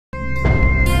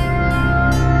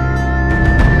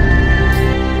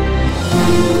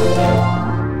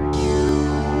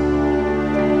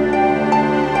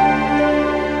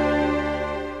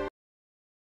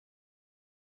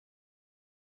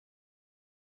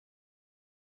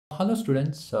Hello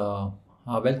students,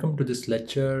 welcome to this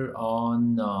lecture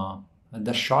on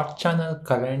the short channel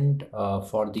current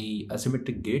for the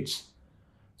asymmetric gates.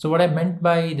 So what I meant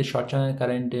by the short channel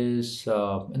current is,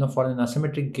 for an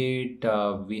asymmetric gate,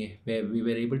 we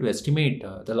were able to estimate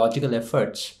the logical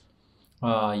efforts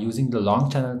using the long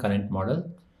channel current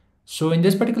model. So in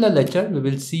this particular lecture, we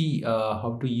will see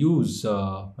how to use,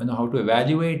 how to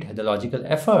evaluate the logical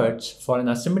efforts for an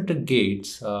asymmetric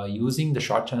gates using the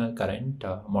short channel current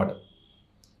model.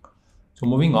 So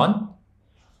moving on.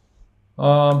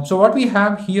 So what we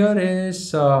have here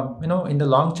is, in the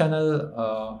long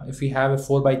channel, if we have a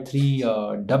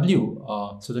 4x3 W,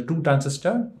 so the two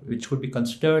transistor, which could be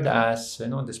considered as,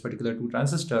 this particular two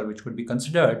transistor, which could be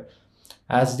considered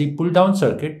as the pull down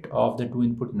circuit of the two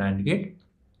input NAND gate.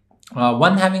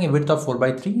 One having a width of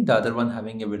 4x3, the other one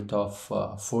having a width of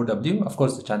 4W. Of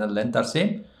course, the channel length are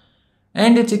same.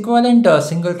 And its equivalent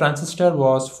single transistor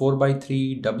was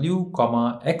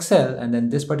 4x3W, XL, and then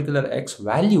this particular X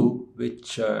value,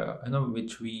 which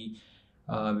we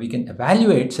can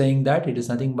evaluate, saying that it is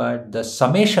nothing but the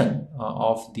summation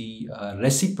of the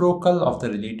reciprocal of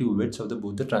the relative widths of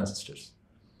both the transistors.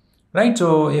 Right.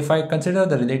 So if I consider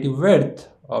the relative width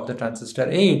of the transistor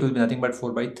A, it will be nothing but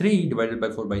 4x3 divided by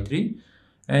 4x3,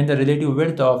 and the relative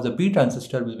width of the B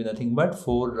transistor will be nothing but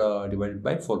 4 divided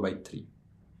by 4x3.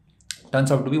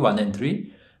 Turns out to be 1 and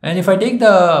 3. And if I take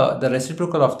the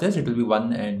reciprocal of this, it will be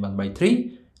 1 and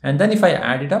 1/3. And then if I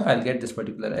add it up, I'll get this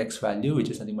particular X value, which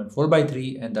is nothing but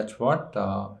 4/3, and that's what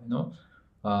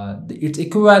its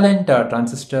equivalent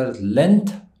transistor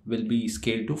length will be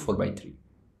scaled to 4/3.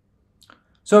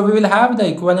 So we will have the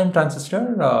equivalent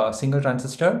transistor, single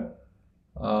transistor,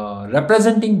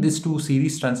 representing these two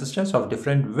series transistors of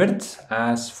different widths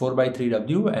as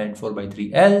 4x3W and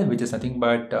 4x3L, which is nothing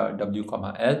but W,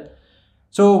 L.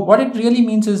 So what it really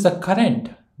means is the current,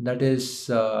 that is,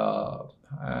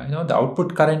 the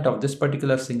output current of this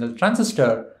particular single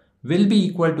transistor will be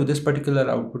equal to this particular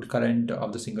output current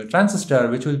of the single transistor,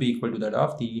 which will be equal to that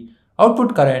of the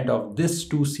output current of these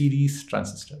two series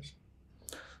transistors.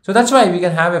 So that's why we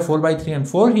can have a 4x3 and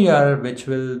 4 here, which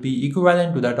will be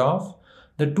equivalent to that of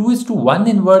the 2:1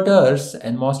 inverters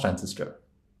NMOS transistor.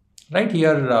 Right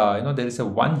here, there is a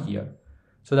 1 here.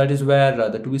 So that is where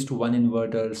the 2:1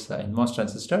 inverters NMOS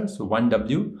transistor, so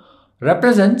 1W,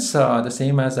 represents the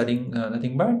same as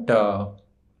nothing but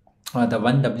the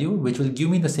 1W, which will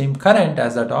give me the same current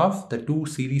as that of the two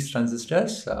series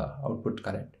transistors output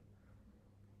current.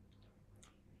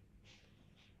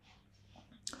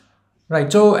 Right.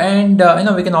 So, and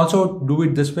we can also do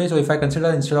it this way. So if I consider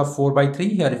instead of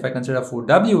 4x3 here, if I consider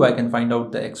 4W, I can find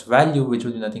out the X value, which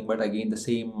will be nothing but again the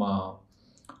same,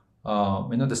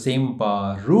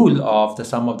 rule of the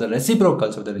sum of the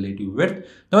reciprocals of the relative width.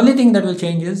 The only thing that will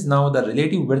change is now the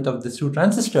relative width of these two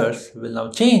transistors will now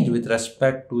change with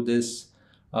respect to this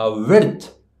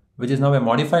width, which is now a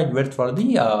modified width for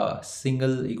the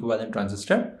single equivalent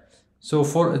transistor. So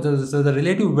for the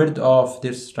relative width of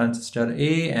this transistor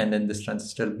A and then this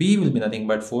transistor B will be nothing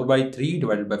but 4x3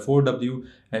 divided by 4W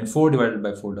and 4 divided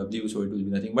by 4W. So it will be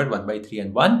nothing but 1/3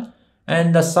 and 1.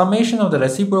 And the summation of the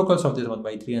reciprocals of this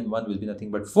 1/3 and 1 will be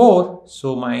nothing but 4.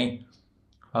 So my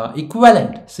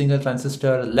equivalent single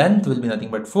transistor length will be nothing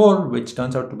but 4, which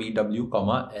turns out to be W,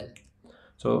 L.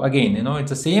 So again, it's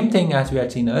the same thing as we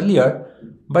had seen earlier,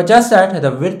 but just that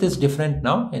the width is different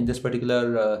now in this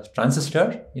particular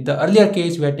transistor. In the earlier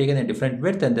case, we had taken a different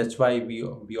width, and that's why we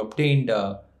obtained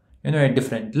a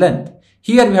different length.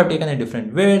 Here we have taken a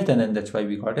different width, and then that's why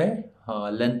we got a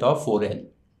length of 4L.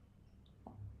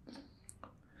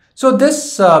 So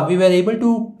this we were able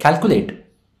to calculate.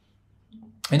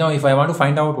 If I want to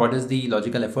find out what is the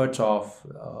logical efforts of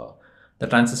the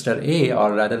transistor A,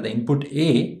 or rather the input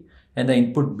A and the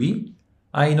input B,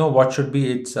 I know what should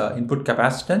be its input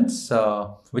capacitance,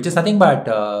 which is nothing but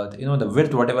the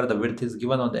width, whatever the width is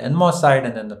given on the NMOS side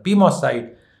and then the PMOS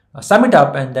side, sum it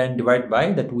up and then divide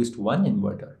by the 2:1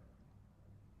 inverter.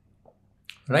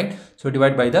 Right? So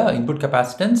divide by the input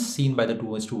capacitance seen by the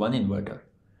 2:1 inverter.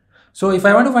 So if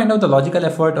I want to find out the logical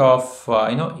effort of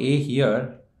A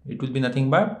here, it will be nothing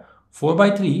but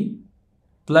 4x3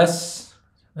 plus.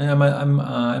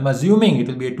 I'm assuming it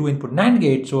will be a 2-input NAND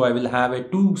gate, so I will have a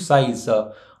 2 size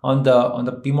on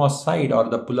the PMOS side or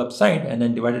the pull-up side, and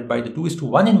then divided by the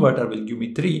 2:1 inverter will give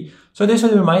me 3. So this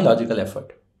will be my logical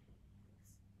effort,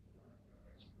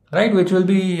 right? Which will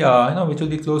be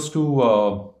close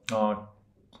to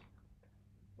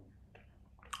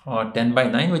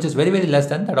 10/9, which is very less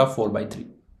than that of 4x3.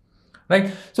 Right.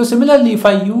 So similarly, if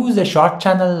I use a short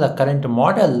channel current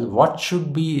model, what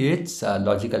should be its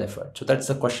logical effort? So that's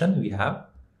the question we have.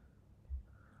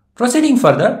 Proceeding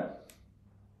further,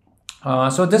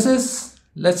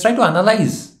 let's try to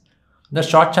analyze the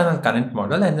short channel current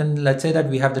model, and then let's say that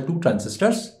we have the two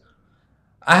transistors.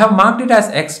 I have marked it as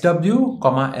XW,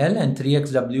 L and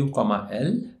 3XW,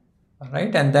 L,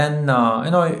 right? And then,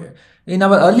 in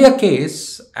our earlier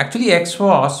case, actually X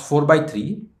was 4 by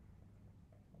 3.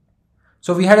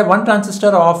 So we had a one transistor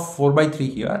of 4 by 3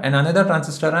 here, and another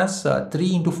transistor as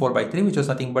 3 into 4 by 3, which was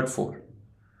nothing but 4.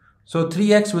 So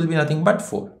 3X will be nothing but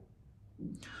 4.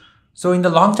 So in the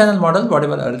long channel model,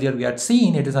 whatever earlier we had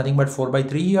seen, it is nothing but 4 by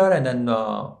 3 here, and then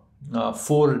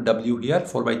 4W here,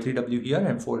 4 by 3W here,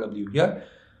 and 4W here.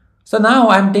 So now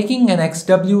I'm taking an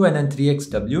XW and then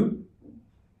 3XW.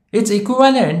 Its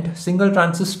equivalent single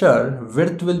transistor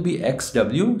width will be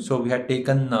XW. So we had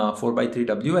taken 4 by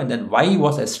 3W, and then Y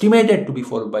was estimated to be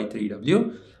 4 by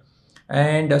 3W.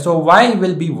 And so Y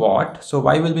will be what? So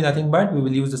Y will be nothing but, we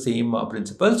will use the same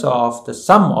principles of the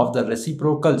sum of the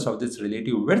reciprocals of this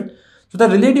relative width. So the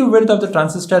relative width of the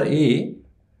transistor A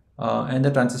and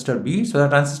the transistor B. So the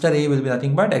transistor A will be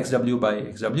nothing but XW by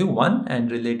XW 1,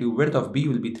 and relative width of B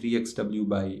will be 3XW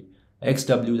by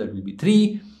XW, that will be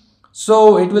 3.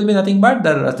 So it will be nothing but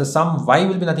the sum, Y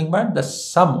will be nothing but the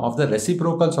sum of the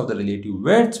reciprocals of the relative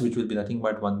widths, which will be nothing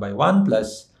but 1 by 1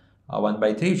 plus 1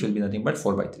 by 3, which will be nothing but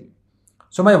 4 by 3.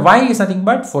 So my Y is nothing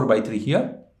but 4 by 3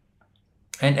 here,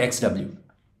 and XW.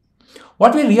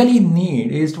 What we really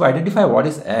need is to identify what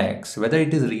is X, whether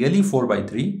it is really 4 by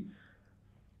 3,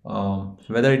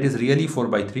 whether it is really 4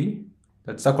 by 3,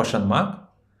 that's a question mark,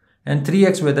 and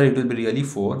 3X, whether it will be really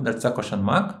 4, that's a question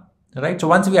mark, right? So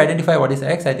once we identify what is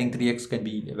X, I think 3X can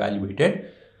be evaluated,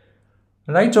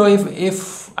 right? So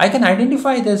if I can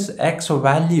identify this X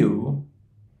value,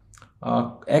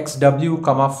 XW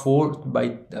comma 4 by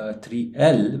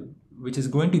 3L, which is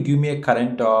going to give me a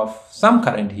current of some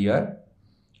current here,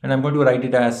 and I'm going to write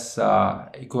it as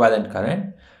equivalent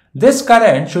current. This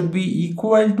current should be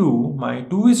equal to my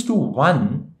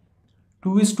 2:1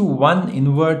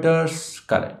 inverter's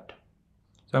current.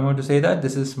 So I'm going to say that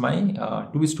this is my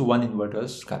 2:1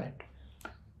 inverter's current.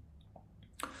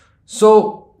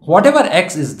 So whatever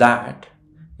X is that,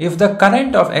 if the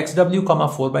current of XW comma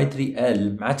 4 by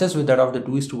 3L matches with that of the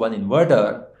 2:1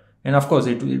 inverter, and of course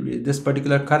this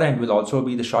particular current will also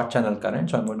be the short channel current.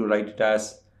 So I'm going to write it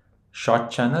as short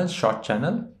channel.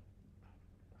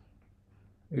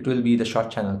 It will be the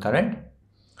short channel current.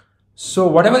 So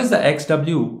whatever is the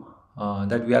XW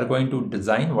that we are going to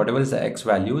design, whatever is the X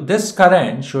value, this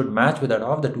current should match with that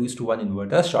of the 2:1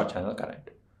 inverter short channel current,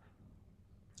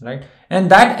 right?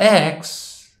 And that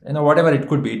X, whatever it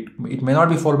could be, it may not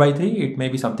be 4 by 3, it may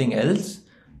be something else.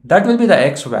 That will be the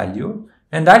X value,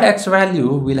 and that X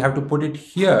value we'll have to put it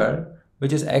here,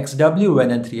 which is XW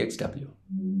and then 3XW.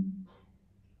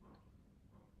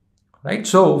 Right,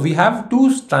 so we have two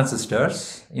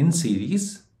transistors in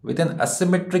series with an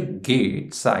asymmetric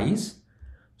gate size.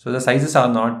 So the sizes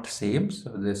are not same.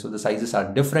 So the sizes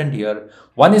are different here.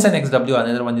 One is an XW,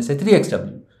 another one is a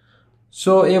 3XW.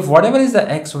 So if whatever is the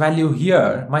X value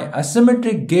here, my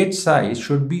asymmetric gate size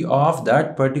should be of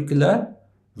that particular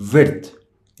width.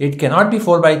 It cannot be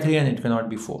 4 by 3 and it cannot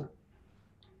be 4.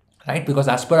 Right, because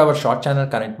as per our short channel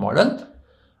current model,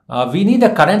 we need the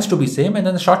currents to be same, and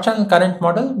then the short channel current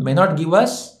model may not give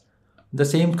us the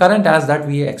same current as that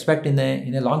we expect in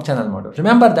a long channel model.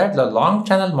 Remember that the long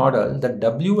channel model, the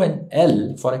W and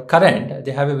L for a current,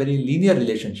 they have a very linear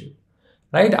relationship,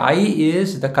 right? I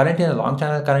is the current in a long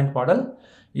channel current model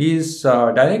is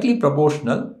directly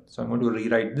proportional. So I'm going to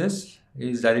rewrite this,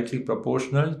 is directly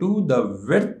proportional to the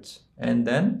width and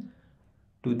then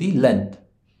to the length.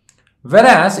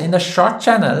 Whereas in the short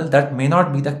channel, that may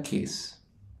not be the case.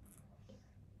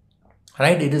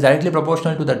 Right, it is directly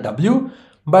proportional to the W,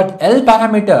 but L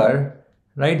parameter,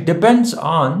 right, depends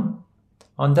on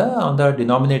the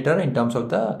denominator in terms of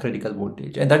the critical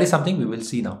voltage, and that is something we will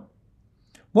see now.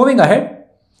 Moving ahead,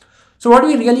 so what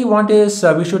we really want is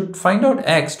we should find out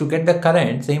X to get the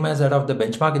current same as that of the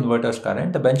benchmark inverter's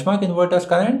current. The benchmark inverter's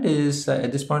current is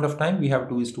at this point of time we have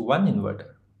 2:1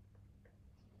 inverter.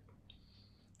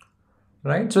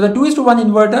 Right, so the 2:1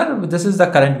 inverter, this is the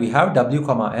current we have, W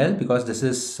comma L, because this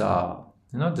is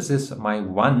this is my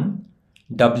 1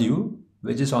 W,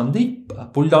 which is on the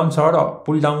pull down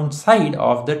side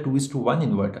of the 2:1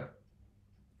 inverter.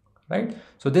 Right,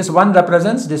 so this 1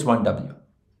 represents this 1 W.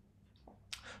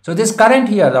 So this current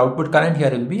here, the output current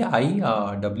here will be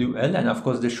IWL, and of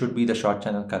course this should be the short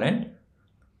channel current.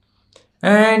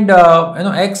 And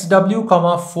XW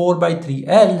comma 4 by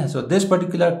 3L, so this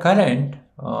particular current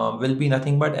will be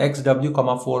nothing but XW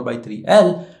comma 4 by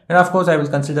 3L, and of course I will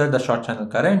consider the short channel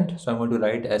current, so I'm going to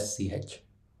write SCH.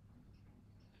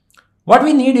 What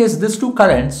we need is these two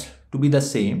currents to be the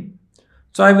same.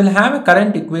 So I will have a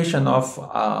current equation of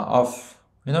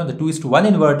the 2:1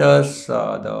 inverters,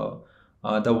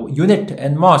 the unit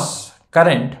NMOS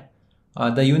current,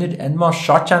 the unit NMOS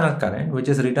short channel current, which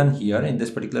is written here in this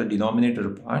particular denominator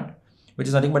part, which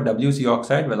is nothing but WC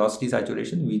oxide velocity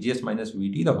saturation VGS minus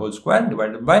VT the whole square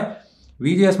divided by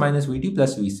VGS minus VT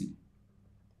plus VC.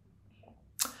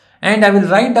 And I will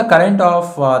write the current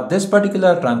of this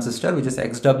particular transistor, which is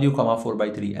XW,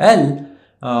 4/3L,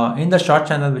 in the short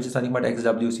channel, which is nothing but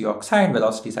XWC oxide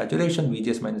velocity saturation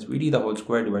VGS minus VT the whole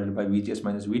square divided by VGS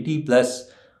minus VT plus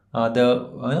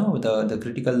the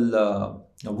critical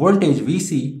voltage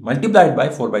VC multiplied by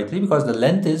 4/3, because the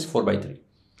length is 4/3.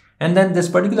 And then this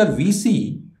particular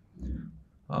VC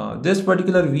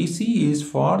is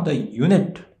for the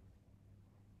unit.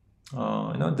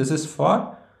 This is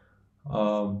for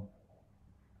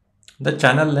the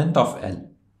channel length of L.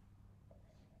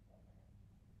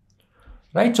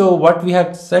 Right, so what we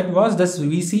had said was this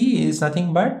VC is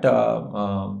nothing but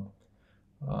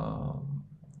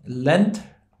length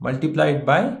multiplied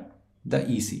by the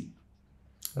EC.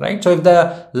 Right, so if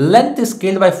the length is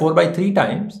scaled by 4/3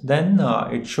 times, then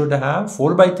it should have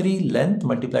 4/3 length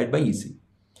multiplied by EC.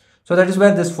 So that is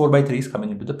where this 4/3 is coming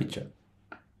into the picture.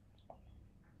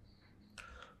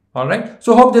 All right,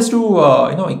 so hope these two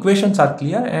equations are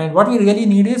clear, and what we really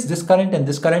need is this current and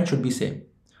this current should be same.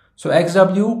 So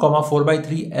XW,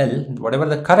 4/3L, whatever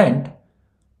the current,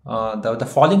 the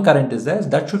falling current is there,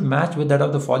 that should match with that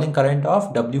of the falling current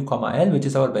of W, L, which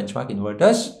is our benchmark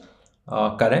inverters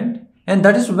current. And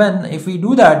that is when, if we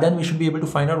do that, then we should be able to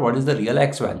find out what is the real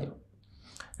X value.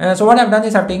 So what I've done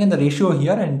is I've taken the ratio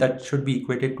here, and that should be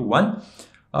equated to 1.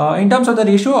 In terms of the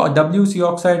ratio, WC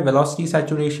oxide velocity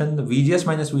saturation, VGS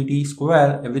minus VT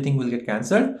square, everything will get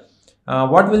cancelled.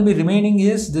 What will be remaining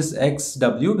is this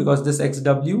XW, because this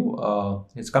XW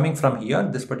is coming from here.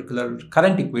 This particular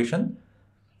current equation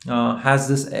has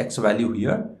this X value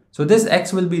here. So this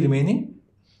X will be remaining.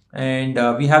 And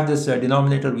we have this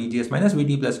denominator VGS minus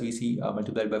VT plus VC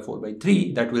multiplied by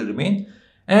 4/3 that will remain.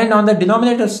 And on the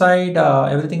denominator side,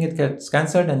 everything it gets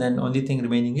cancelled, and then only thing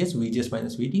remaining is VGS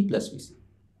minus VT plus VC.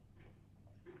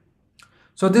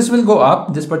 So this will go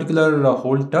up. This particular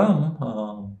whole term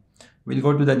will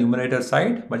go to the numerator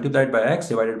side, multiplied by X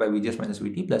divided by VGS minus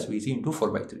VT plus VC into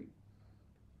 4/3.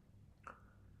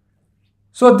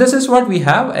 So this is what we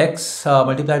have, X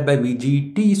multiplied by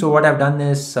VGT. So what I've done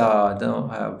is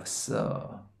I've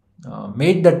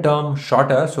made the term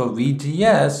shorter. So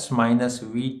VGS minus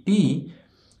VT,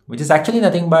 which is actually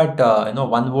nothing but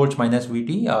 1 volts minus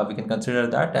VT. We can consider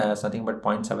that as nothing but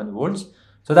 0.7 volts.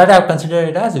 So that I've considered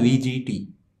it as VGT.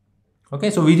 Okay,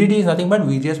 so VGT is nothing but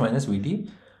VGS minus VT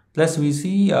plus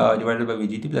VC divided by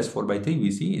VGT plus 4/3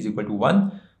 VC is equal to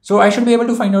 1. So I should be able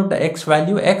to find out the X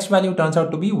value. X value turns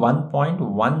out to be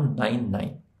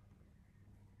 1.199.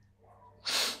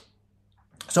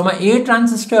 So my A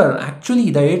transistor, actually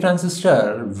the A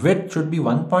transistor width should be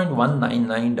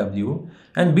 1.199 W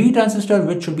and B transistor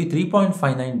width should be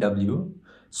 3.59 W,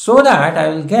 so that I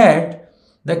will get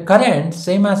the current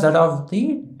same as that of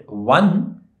the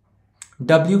 1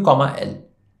 W, L.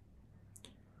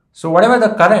 So whatever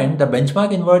the current, the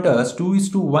benchmark inverters,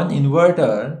 2:1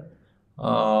 inverter,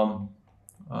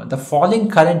 the falling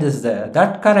current is there.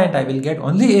 That current I will get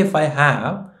only if I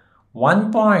have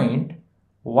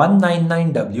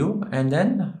 1.199 W and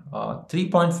then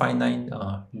 3.59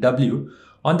 W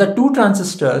on the two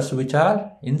transistors which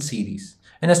are in series.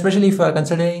 And especially if you are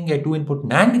considering a 2-input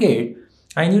NAND gate,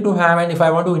 I need to have, and if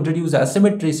I want to introduce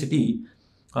asymmetricity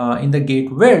in the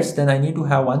gate widths, then I need to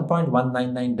have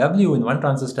 1.199 W in one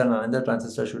transistor and another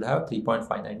transistor should have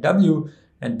 3.59 W.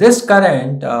 And this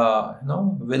current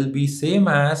will be same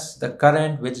as the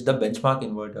current which the benchmark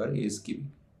inverter is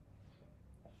giving.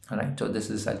 Alright, so this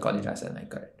is, I'll call it as NI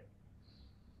current.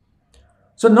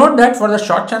 So note that for the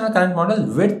short channel current model,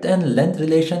 width and length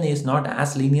relation is not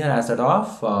as linear as that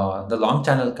of the long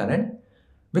channel current,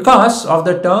 because of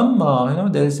the term,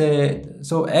 there is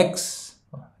so X,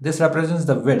 this represents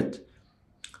the width.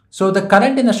 So the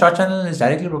current in the short channel is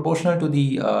directly proportional to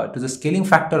the scaling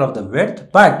factor of the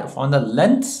width, but on the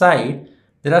length side,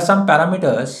 there are some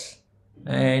parameters,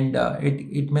 and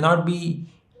it may not be,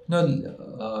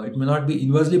 it may not be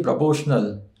inversely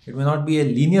proportional. It may not be a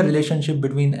linear relationship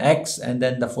between X and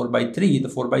then the 4/3. The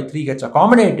 4/3 gets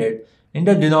accommodated in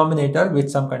the denominator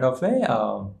with some kind of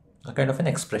an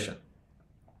expression,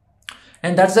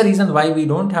 and that's the reason why we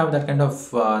don't have that kind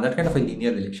of a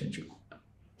linear relationship.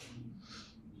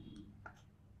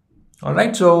 All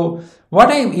right, so what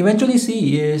I eventually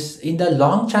see is in the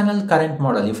long channel current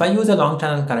model, if I use a long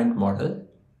channel current model,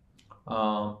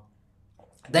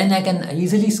 then I can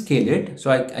easily scale it. So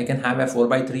I can have a 4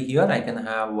 by 3 here. I can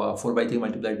have 4 by 3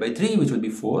 multiplied by 3, which will be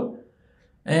 4.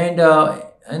 And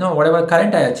whatever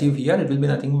current I achieve here, it will be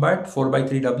nothing but 4 by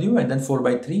 3 W and then 4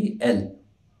 by 3 L.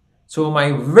 So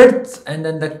my width and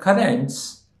then the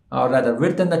currents, or rather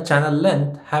width and the channel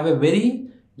length, have a very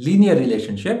linear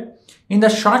relationship. In the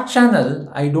short channel,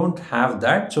 I don't have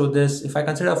that. So this, if I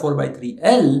consider 4 by 3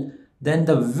 L, then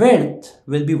the width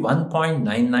will be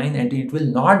 1.99 and it will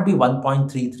not be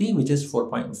 1.33, which is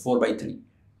 4.4 by 3.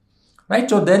 Right?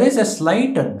 So there is a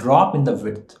slight drop in the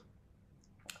width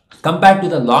compared to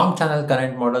the long channel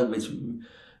current model, which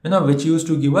used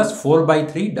to give us 4 by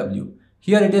 3 W.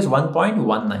 Here it is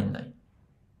 1.199.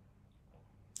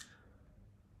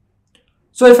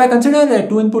 So if I consider a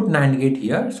 2-input NAND gate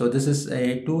here, so this is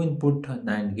a 2-input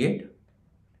NAND gate.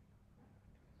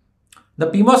 The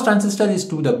PMOS transistor is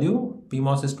 2W,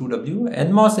 PMOS is 2W,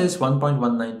 NMOS is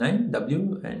 1.199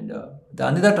 W, and the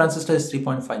another transistor is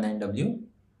 3.59 W.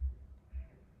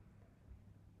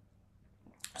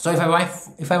 So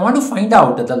if I want to find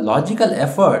out the logical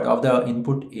effort of the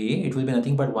input A, it will be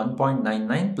nothing but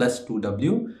 1.99 plus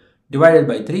 2W divided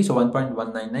by 3. So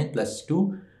 1.199 plus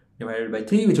 2 divided by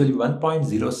 3, which will be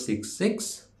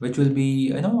 1.066, which will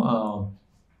be which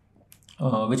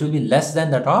will be less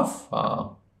than that of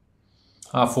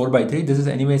 4 by 3. This is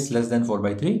anyways less than 4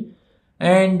 by 3.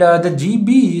 And the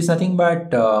GB is nothing but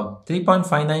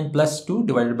 3.59 plus 2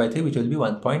 divided by 3, which will be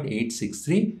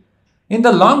 1.863. In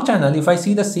the long channel, if I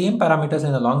see the same parameters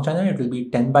in the long channel, it will be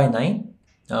 10 by 9,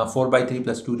 4 by 3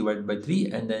 plus 2 divided by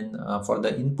 3. And then for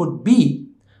the input B,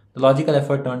 the logical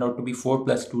effort turned out to be 4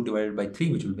 plus 2 divided by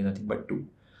 3, which will be nothing but 2.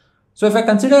 So if I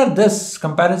consider this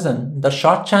comparison, the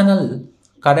short channel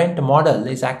current model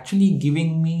is actually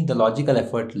giving me the logical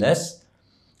effort less.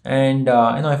 And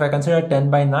if I consider 10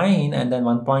 by 9 and then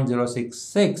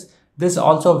 1.066, this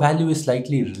also value is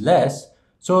slightly less.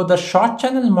 So the short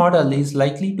channel model is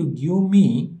likely to give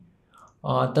me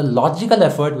the logical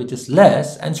effort which is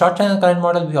less, and short channel current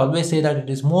model, we always say that it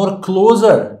is more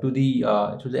closer to the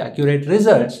accurate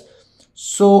results.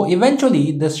 So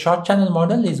eventually this short channel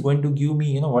model is going to give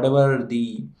me whatever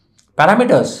the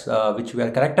parameters which we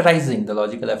are characterizing the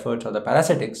logical efforts or the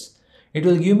parasitics. It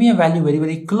will give me a value very,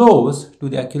 very close to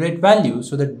the accurate value.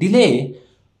 So the delay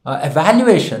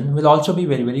evaluation will also be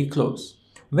very, very close.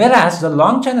 Whereas the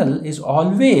long channel is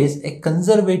always a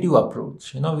conservative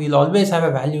approach. We'll always have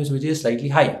a values which is slightly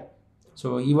higher.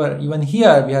 So even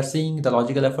here we are seeing the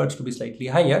logical efforts to be slightly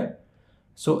higher.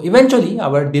 So eventually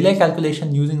our delay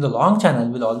calculation using the long channel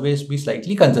will always be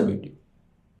slightly conservative.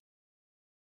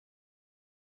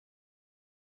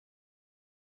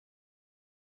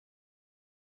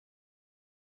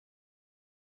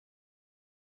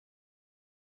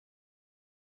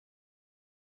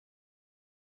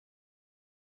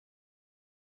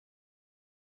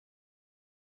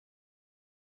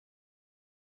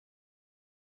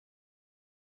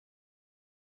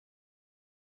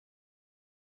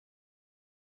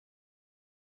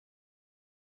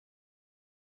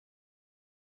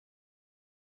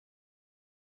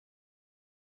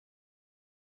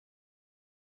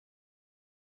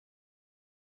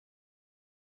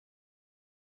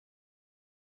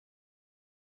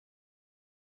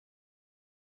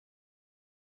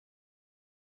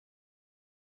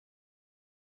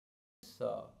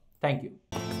 So thank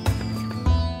you.